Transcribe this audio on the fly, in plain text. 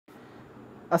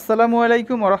আসসালামু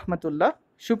আলাইকুম ওরহমতুল্লাহ।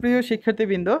 সুপ্রিয়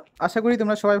শিক্ষার্থীবৃন্দ, আশা করি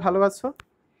তোমরা সবাই ভালো আছো।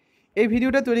 এই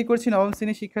ভিডিওটা তৈরি করছি নবম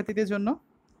শ্রেণীর শিক্ষার্থীদের জন্য।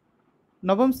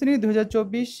 নবম শ্রেণী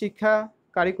 2024 শিক্ষা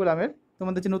কারিকুলামের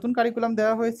তোমাদের যে নতুন কারিকুলাম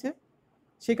দেওয়া হয়েছে,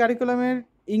 সেই কারিকুলামের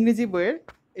ইংরেজি বইয়ের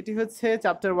এটি হচ্ছে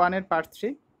চ্যাপ্টার 1-এর পার্ট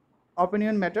 3,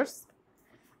 অপিনিয়ন ম্যাটার্স।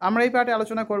 আমরা এই পার্টে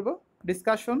আলোচনা করব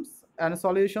discussions and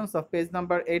solutions of page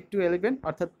number 8 to 11,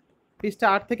 অর্থাৎ পৃষ্ঠা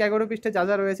 8 থেকে 11 পৃষ্ঠা যা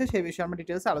যা রয়েছে সেই বিষয়ে আমরা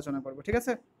ডিটেলসে আলোচনা করব। ঠিক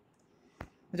আছে?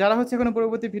 যারা হচ্ছে এখনো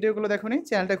পরবর্তী ভিডিওগুলো দেখোনি,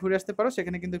 চ্যানেলটা ঘুরে আসতে পারো,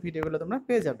 সেখানে কিন্তু ভিডিওগুলো তোমরা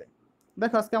পেয়ে যাবে।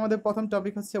 দেখো, আজকে আমাদের প্রথম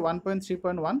টপিক হচ্ছে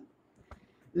 1.3.1,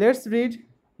 let's read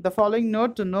the following note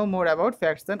to no more about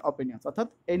facts and opinions. অর্থাৎ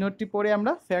এই নোটটি পড়ে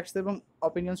আমরা ফ্যাক্টস এবং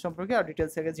অপিনিয়ন সম্পর্কে আর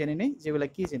ডিটেলস থেকে জেনে নিই, যেগুলো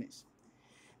কী জিনিস।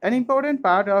 An important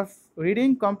part of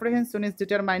reading comprehension is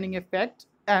determining a fact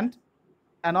and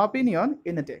an opinion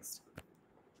in a text.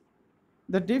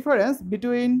 The difference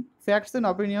between facts and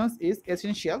opinions is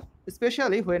essential,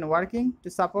 especially when working to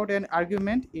support an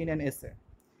argument in an essay.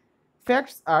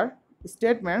 Facts are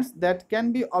statements that can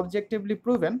be objectively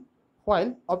proven, while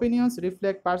opinions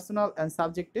reflect personal and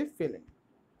subjective feeling.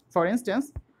 For instance,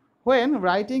 when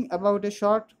writing about a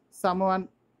short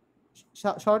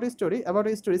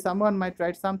story, someone might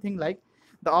write something like,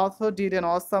 "The author did an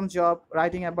awesome job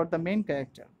writing about the main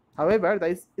character." However, the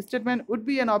statement would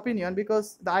be an opinion because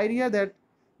the idea that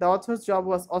the author's job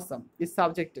was awesome is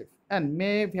subjective and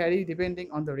may vary depending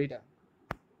on the reader.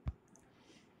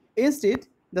 Instead,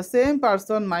 the same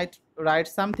person might write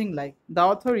something like, "The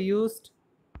author used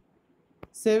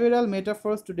several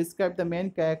metaphors to describe the main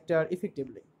character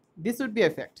effectively." This would be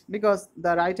a fact because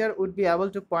the writer would be able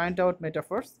to point out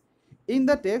metaphors in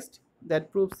the text that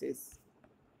proves this.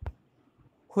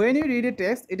 When you read a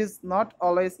text, it is not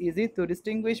always easy to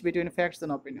distinguish between facts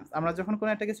and opinions. আমরা যখন কোনো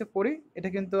একটা কিছু পড়ি, এটা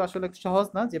কিন্তু আসলে সহজ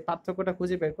না যে পার্থক্যটা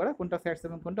খুঁজে বের করা কোনটা ফ্যাক্টস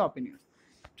এবং কোনটা অপিনিয়ন্স।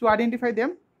 টু আইডেন্টিফাই দেম,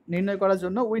 নির্ণয় করার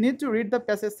জন্য, we need to read the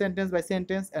passage sentence by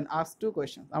sentence and ask two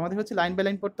question. আমাদের হচ্ছে লাইন বাই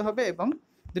লাইন পড়তে হবে এবং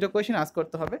দুটো কোয়েশ্চেন আস্ক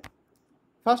করতে হবে।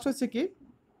 ফার্স্ট হচ্ছে কি,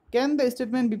 can the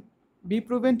statement B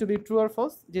proven two be true or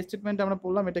false? যে স্টেটমেন্টটা আমরা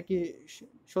পড়লাম এটা কি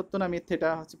সত্য না মিথ্যে, এটা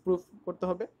হচ্ছে প্রুফ করতে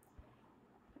হবে।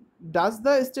 Does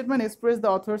the statement express the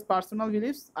author's personal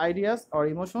beliefs, ideas or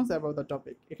emotions about the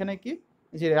topic? এখানে কি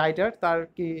যে রাইটার তার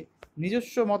কি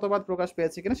নিজস্ব মতবাদ প্রকাশ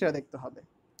পেয়েছে কিনা সেটা দেখতে হবে।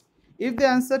 If the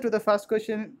answer to the first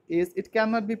question is it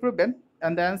cannot be proven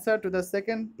and the answer to the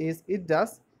second is it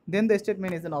does, then the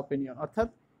statement is an opinion. অর্থাৎ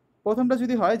প্রথমটা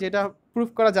যদি হয় যেটা প্রুফ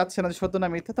করা যাচ্ছে না যে সত্য না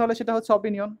মিথ্যা, তাহলে সেটা হচ্ছে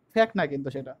অপিনিয়ন, ফ্যাক্ট না কিন্তু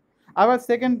সেটা। আবার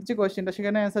সেকেন্ড যে কোয়েশ্চেনটা,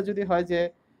 সেখানে অ্যান্সার যদি হয় যে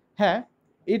হ্যাঁ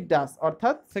ইট ডাস,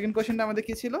 অর্থাৎ সেকেন্ড কোয়েশ্চেনটা আমাদের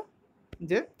কি ছিল,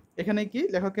 যে এখানে কি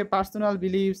লেখকের পার্সোনাল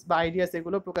বিলিভস বা আইডিয়াস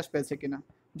এগুলো প্রকাশ পেয়েছে কিনা।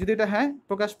 যদি এটা হ্যাঁ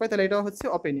প্রকাশ পায়, তাহলে এটাও হচ্ছে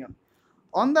opinion.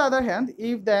 On the other hand,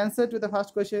 if the answer to the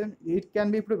first question it can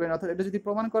be proven, অর্থাৎ এটা যদি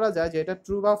প্রমাণ করা যায় যে এটা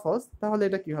ট্রু বা ফলস, তাহলে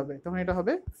এটা কি হবে, তখন এটা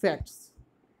হবে ফ্যাক্টস।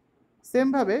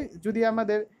 সেমভাবে যদি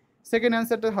আমাদের সেকেন্ড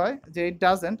অ্যান্সারটা হয় যে ইট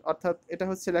ডাজেন্ট, অর্থাৎ এটা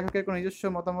হচ্ছে লেখকের কোনো নিজস্ব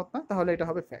মতামত না, তাহলে এটা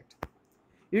হবে fact.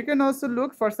 You can also look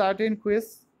for certain quiz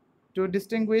two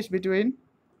distinguish between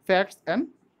facts and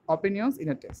opinions in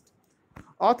a text.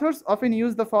 Authors often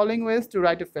use the following ways to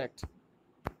write a fact.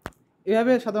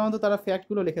 এভাবে সাধারণত তারা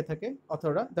ফ্যাক্টগুলো লিখে থাকে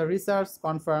অথররা। The research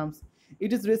confirms,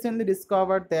 it is recently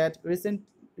discovered that,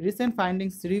 recent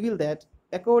findings reveal that,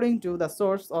 according to the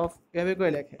source of, এভাবে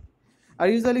করে লেখে, are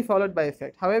usually followed by a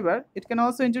fact. However, it can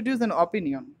also introduce an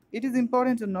opinion. It is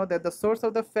important to know that the source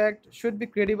of the fact should be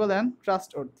credible and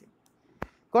trustworthy.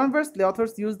 Conversely,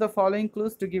 authors use the following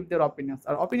clues to give their opinions.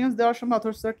 R opinions দেওয়ার সময়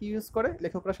অথর্সরা কি use করে,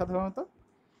 লেখকরা সাধারণত?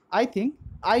 I think,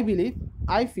 I believe,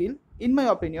 I feel, in my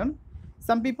opinion,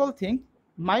 some people think,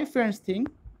 my friends think,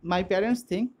 my parents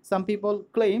think, some people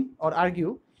claim or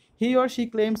argue, he or she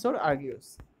claims or argues.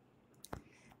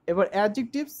 এবার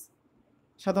adjectives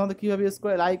সাধারণত কীভাবে use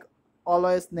করে, like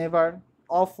always, never,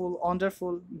 awful,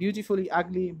 wonderful, beautifully,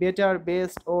 ugly, better,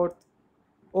 best,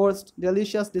 worst,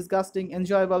 delicious, disgusting,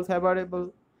 enjoyable, favorable,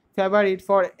 favorite,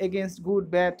 for, against, good,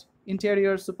 bad,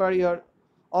 interior, superior,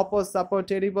 oppose, support,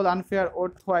 terrible, unfair,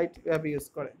 worthwhile এভাবে use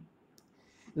করে।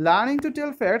 Learning to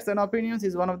tell facts and opinions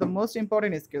is one of the most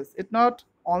important skills. It not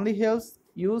only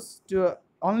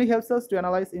helps us to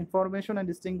analyze information and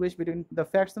distinguish between the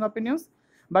facts and opinions,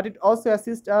 but it also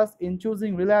assists us in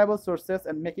choosing reliable sources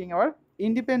and making our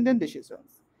independent decisions.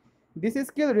 This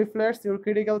skill reflects your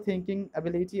critical thinking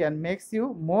ability and makes you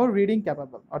more reading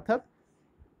capable. অর্থাৎ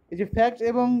এই যে fact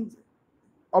এবং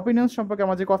opinions সম্পর্কে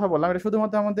আমরা যে কথা বললাম, এটা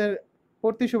শুধুমাত্র আমাদের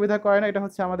পড়তে সুবিধা করে না, এটা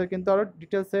হচ্ছে আমাদের কিন্তু আরও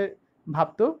ডিটেলসে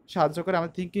ভাবতেও সাহায্য করে,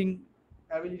 আমাদের থিঙ্কিং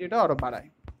অ্যাবিলিটিটা আরও বাড়ায়।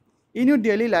 In your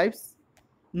daily lives,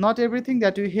 not everything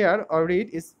that you here or read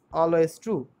is always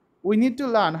true. We need to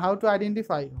learn how to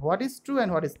identify what is true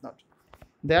and what is not.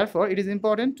 Therefore, it is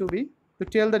important to be to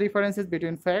tell the differences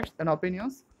between facts and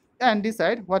opinions and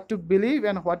decide what to believe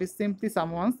and what is simply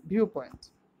someone's viewpoint.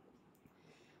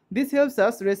 This helps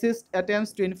us resist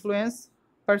attempts to influence,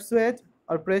 persuade,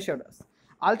 or pressure us.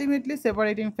 Ultimately,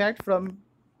 separating fact from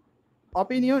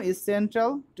opinion is central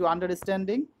to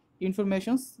understanding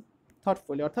information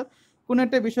thoughtfully. অর্থাৎ কোন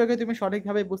একটা বিষয়কে তুমি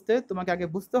সঠিকভাবে বুঝতে তোমাকে আগে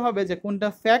বুঝতে হবে যে কোনটা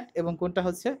ফ্যাক্ট এবং কোনটা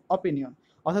হচ্ছে অপিনিয়ন,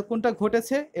 অর্থাৎ কোনটা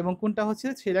ঘটেছে এবং কোনটা হচ্ছে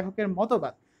সেই লেখকের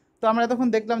মতবাদ। তো আমরা তখন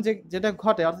দেখলাম যে যেটা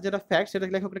ঘটে অর্থাৎ যেটা ফ্যাক্ট সেটা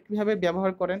লেখকরা কীভাবে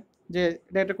ব্যবহার করেন, যে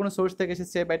এটা একটা কোনো সোর্স থেকে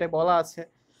এসেছে বা এটা বলা আছে।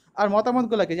 আর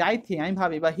মতামতগুলোকে যে আমি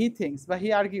ভাবি বা হি থিঙ্কস বা হি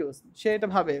আর্গিউস, সে এটা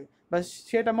ভাবে বা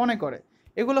সে এটা মনে করে,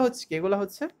 এগুলো হচ্ছে কি, এগুলো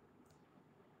হচ্ছে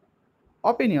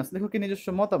অপিনিয়ন্স, লেখকের নিজস্ব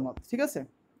মতামত। ঠিক আছে,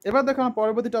 এবার দেখো আমরা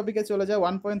পরবর্তী টপিকে চলে যাই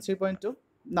 1.3.2।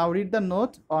 Now read the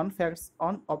note on facts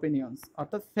on opinions.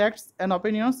 অর্থাৎ ফ্যাক্টস অ্যান্ড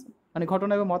অপিনিয়ন্স মানে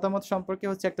ঘটনা এবং মতামত সম্পর্কে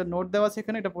হচ্ছে একটা নোট দেওয়া আছে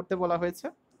এখানে, এটা পড়তে বলা হয়েছে।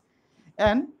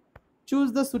 And choose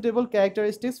the suitable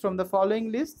characteristics from the following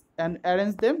list and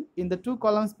arrange them in the 2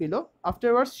 columns below.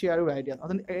 Afterwards share your idea.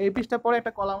 অর্থাৎ এই পৃষ্ঠা পরে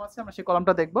একটা কলাম আছে, আমরা সেই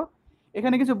কলামটা দেখব।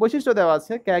 এখানে কিছু বৈশিষ্ট্য দেওয়া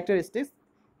আছে, ক্যারেক্টারিস্টিক্স,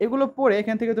 এগুলো পড়ে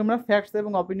এখান থেকে তোমরা ফ্যাক্টস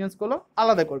এবং অপিনিয়ন্সগুলো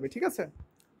আলাদা করবে। ঠিক আছে,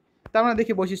 তা আমরা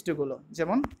দেখি বৈশিষ্ট্যগুলো।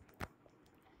 যেমন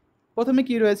প্রথমে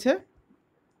কি রয়েছে,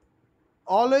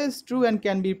 always true and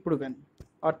can be proven.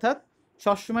 অর্থাৎ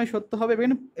সবসময় সত্য হবে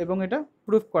এবং এটা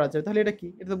প্রুফ করা যায়। তাহলে এটা কি,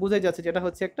 এটা তো বোঝাই যাচ্ছে যেটা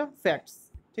হচ্ছে একটা ফ্যাক্টস।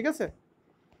 ঠিক আছে,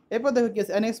 এরপর দেখো কি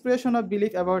আছে, an expression of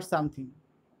belief about something,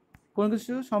 কোনো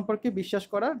কিছু সম্পর্কে বিশ্বাস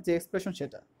করার যে এক্সপ্রেশন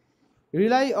সেটা।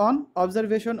 Rely on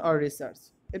observation or research,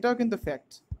 এটাও কিন্তু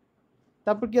ফ্যাক্ট।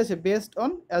 তারপর কি আছে, based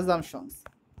on assumptions,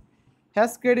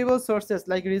 has credible sources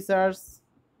like research,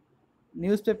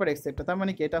 news paper etcetera. তার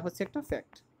মানে কি, এটা হচ্ছে একটা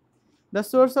fact. The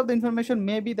source of the information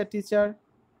may be the teacher,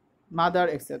 mother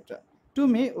etcetera. To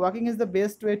me walking is the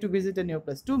best way to visit a new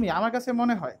place. To me, আমার কাছে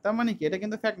মনে হয়, তার মানে কি, এটা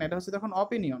কিন্তু ফ্যাক্ট না, এটা হচ্ছে তখন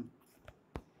opinion.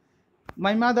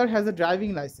 My mother has a driving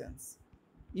licence,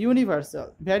 universal,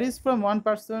 varies from one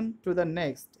person to the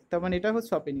next. তার মানে এটা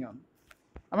হচ্ছে অপিনিয়ন।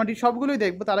 আমরা সবগুলোই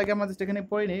দেখবো, তার আগে আমাদের এখানে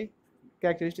পড়ে নিই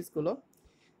ক্যারেক্টারিস্টিক্সগুলো।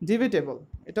 ডিবেটেবল,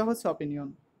 এটা হচ্ছে opinion.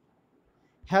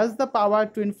 Has the power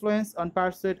two influence on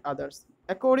persuade others,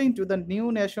 according to the new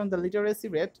nation the literacy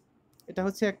rate, এটা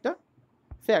হচ্ছে একটা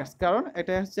ফ্যাক্টস, কারণ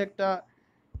এটা হচ্ছে একটা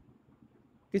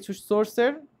কিছু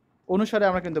সোর্সের অনুসারে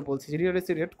আমরা কিন্তু বলছি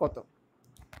লিটারেসি রেট কত।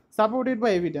 সাপোর্টেড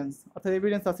বাই এভিডেন্স, অর্থাৎ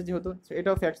এভিডেন্স আছে যেহেতু,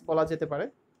 এটাও ফ্যাক্টস বলা যেতে পারে।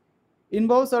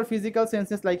 Involves or physical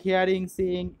senses like hearing,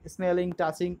 seeing, smelling,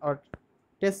 touching or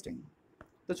testing.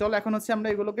 তো চলো এখন হচ্ছে আমরা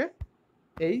এগুলোকে,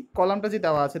 এই কলামটা যে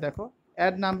দেওয়া আছে দেখো,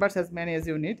 add numbers as many as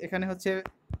you need, এখানে হচ্ছে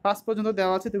 5 পর্যন্ত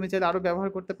দেওয়া আছে, তুমি চাইলে আরও ব্যবহার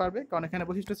করতে পারবে কারণ এখানে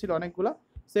বৈশিষ্ট্য ছিল অনেকগুলো।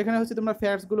 সো এখানে হচ্ছে তোমরা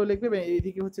ফ্যাক্টসগুলো লিখবে এবং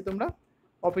এইদিকে হচ্ছে তোমরা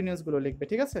অপিনিয়ন্সগুলো লিখবে।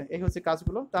 ঠিক আছে, এই হচ্ছে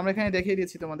কাজগুলো। তো আমরা এখানে দেখিয়ে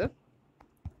দিয়েছি তোমাদের,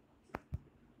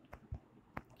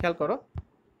 খেয়াল করো।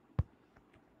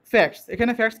 ফ্যাক্টস,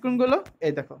 এখানে ফ্যাক্টস কোনগুলো,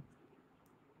 এই দেখো,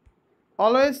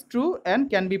 always true and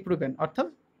can be proven, অর্থাৎ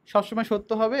সবসময় সত্য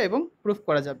হবে এবং প্রুফ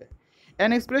করা যাবে।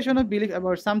 An expression of believe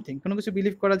about something, কোনো কিছু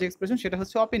বিলিভ করার যে এক্সপ্রেশন সেটা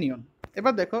হচ্ছে অপিনিয়ন।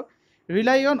 এবার দেখো,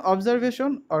 rely on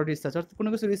observation or research, অর্থাৎ কোনো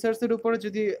কিছু রিসার্চের উপরে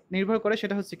যদি নির্ভর করে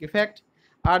সেটা হচ্ছে কি ফ্যাক্ট,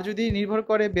 আর যদি নির্ভর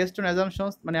করে বেসড অন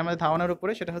অ্যাজাম্পশনস মানে আমাদের ধারণার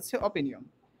উপরে সেটা হচ্ছে অপিনিয়ন।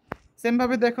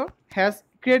 সেমভাবে দেখো, has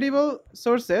credible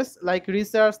sources like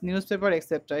research, news paper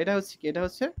etcetera, এটা হচ্ছে কি, এটা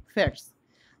হচ্ছে ফ্যাক্টস।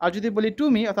 আর যদি বলি টু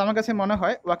মি, অর্থাৎ আমার কাছে মনে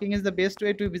হয়, walking is the best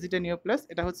way to visit a new place,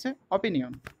 এটা হচ্ছে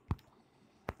অপিনিয়ন।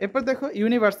 এরপর দেখো,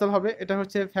 ইউনিভার্সাল হবে, এটা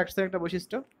হচ্ছে ফ্যাক্টসের একটা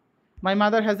বৈশিষ্ট্য। My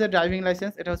mother has a driving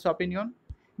licence, এটা হচ্ছে opinion.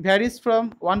 Varies from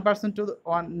one person to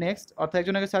one next, অর্থাৎ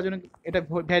একজনের কাছে আরেকজন এটা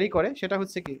ভ্যারি করে, সেটা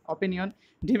হচ্ছে কি অপিনিয়ন।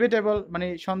 ডিবেটেবল মানে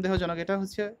সন্দেহজনক, এটা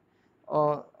হচ্ছে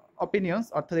অপিনিয়ন্স,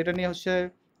 অর্থাৎ এটা নিয়ে হচ্ছে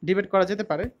ডিবেট করা যেতে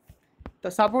পারে। তো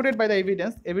supported by the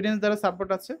evidence, evidence দ্বারা সাপোর্ট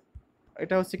আছে,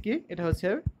 এটা হচ্ছে কি, এটা হচ্ছে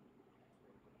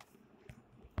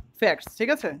ফ্যাক্টস। ঠিক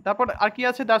আছে, তারপর আর কি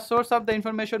আছে, the source of the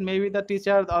information maybe the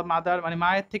teacher or mother, মানে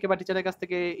মায়ের থেকে বা টিচারের কাছ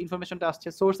থেকে ইনফরমেশনটা আসছে,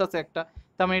 সোর্স আছে একটা,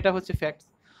 তার মানে এটা হচ্ছে ফ্যাক্টস।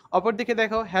 অপরদিকে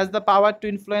দেখো, has the power two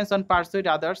influence on persuade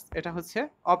others, এটা হচ্ছে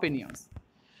অপিনিয়ন্স।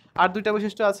 আর দুইটা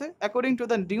বৈশিষ্ট্য আছে, according to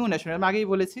the new nation, আমি আগেই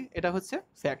বলেছি এটা হচ্ছে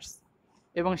ফ্যাক্টস।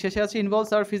 এবং শেষে আছে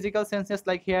involves R physical senses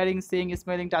like hearing, seeing,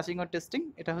 smelling, touching or testing,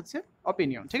 এটা হচ্ছে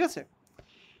অপিনিয়ন। ঠিক আছে,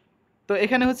 তো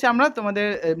এখানে হচ্ছে আমরা তোমাদের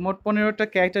মোট 15টা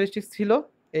ক্যারেক্টারিস্টিক্স ছিল।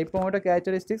 এই 15টা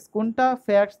ক্যারেক্টারিস্টিক্স কোনটা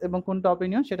ফ্যাক্টস এবং কোনটা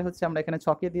অপিনিয়ন সেটা হচ্ছে আমরা এখানে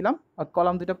ছকে দিলাম, আর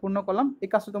কলাম দুটা পূর্ণ কলাম, এই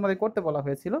কাজটা তোমাদের করতে বলা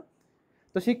হয়েছিল।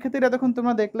 তো শিক্ষার্থীরা এতক্ষণ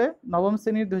তোমরা দেখলে নবম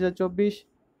শ্রেণীর 2024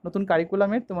 নতুন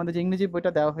কারিকুলামের তোমাদের যে ইংরেজি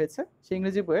বইটা দেওয়া হয়েছে, সেই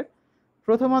ইংরেজি বইয়ের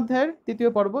প্রথম অধ্যায়ের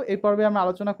 3য় পর্ব। এই পর্বে আমরা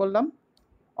আলোচনা করলাম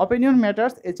অপিনিয়ন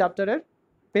ম্যাটার্স এই চ্যাপ্টারের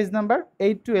পেজ নাম্বার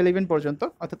 8 to 11 পর্যন্ত,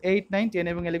 অর্থাৎ 8, 9, 10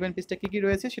 এবং 11 পেজটা কী কী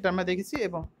রয়েছে সেটা আমরা দেখেছি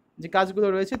এবং যে কাজগুলো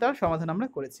রয়েছে তার সমাধান আমরা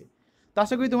করেছি। তো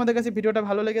আশা করি তোমাদের কাছে ভিডিওটা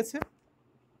ভালো লেগেছে।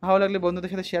 ভালো লাগলে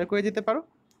বন্ধুদের সাথে শেয়ার করে দিতে পারো।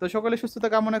 তো সকলে সুস্থতা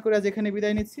কামনা করে আজ এখানে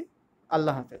বিদায় নিচ্ছি।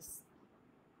 আল্লাহ হাফেজ।